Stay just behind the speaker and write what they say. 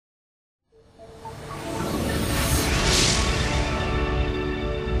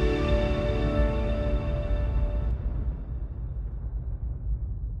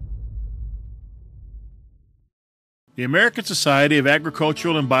The American Society of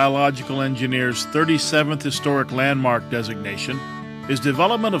Agricultural and Biological Engineers' 37th Historic Landmark designation is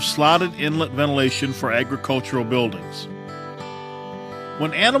development of slotted inlet ventilation for agricultural buildings.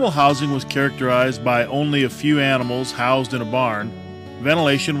 When animal housing was characterized by only a few animals housed in a barn,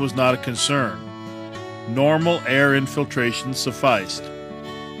 ventilation was not a concern. Normal air infiltration sufficed.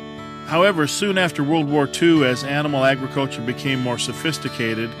 However, soon after World War II, as animal agriculture became more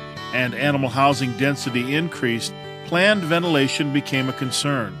sophisticated and animal housing density increased, planned ventilation became a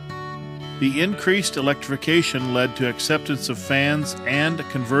concern. The increased electrification led to acceptance of fans and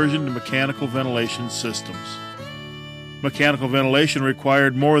conversion to mechanical ventilation systems. Mechanical ventilation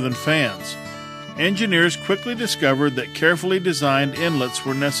required more than fans. Engineers quickly discovered that carefully designed inlets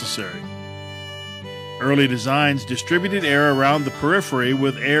were necessary. Early designs distributed air around the periphery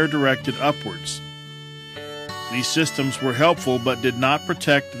with air directed upwards. These systems were helpful but did not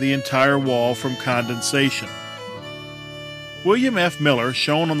protect the entire wall from condensation. William F. Miller,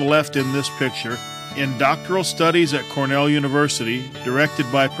 shown on the left in this picture, in doctoral studies at Cornell University,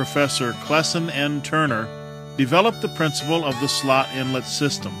 directed by Professor Clesson N. Turner, developed the principle of the slot inlet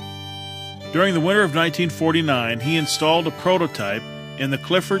system. During the winter of 1949, he installed a prototype in the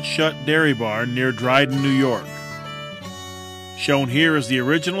Clifford Shutt Dairy Barn near Dryden, New York. Shown here is the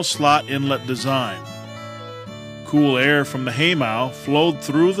original slot inlet design. Cool air from the haymow flowed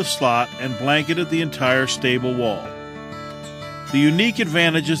through the slot and blanketed the entire stable wall. The unique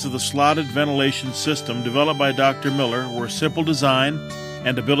advantages of the slotted ventilation system developed by Dr. Miller were simple design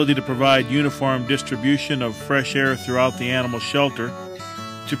and ability to provide uniform distribution of fresh air throughout the animal shelter,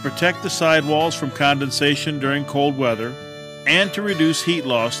 to protect the sidewalls from condensation during cold weather, and to reduce heat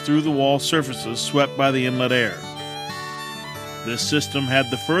loss through the wall surfaces swept by the inlet air. This system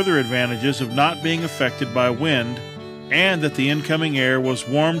had the further advantages of not being affected by wind and that the incoming air was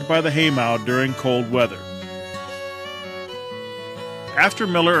warmed by the haymow during cold weather. After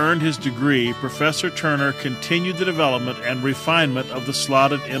Miller earned his degree, Professor Turner continued the development and refinement of the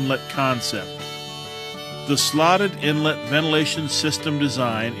slotted inlet concept. The slotted inlet ventilation system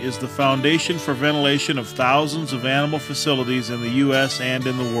design is the foundation for ventilation of thousands of animal facilities in the U.S. and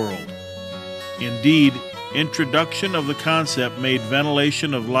in the world. Indeed, introduction of the concept made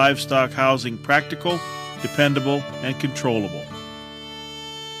ventilation of livestock housing practical, dependable, and controllable.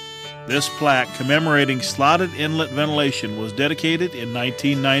 This plaque commemorating slotted inlet ventilation was dedicated in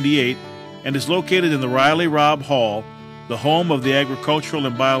 1998 and is located in the Riley Robb Hall, the home of the Agricultural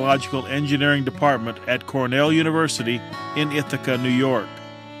and Biological Engineering Department at Cornell University in Ithaca, New York.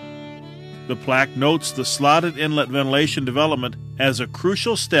 The plaque notes the slotted inlet ventilation development as a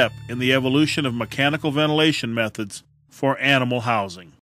crucial step in the evolution of mechanical ventilation methods for animal housing.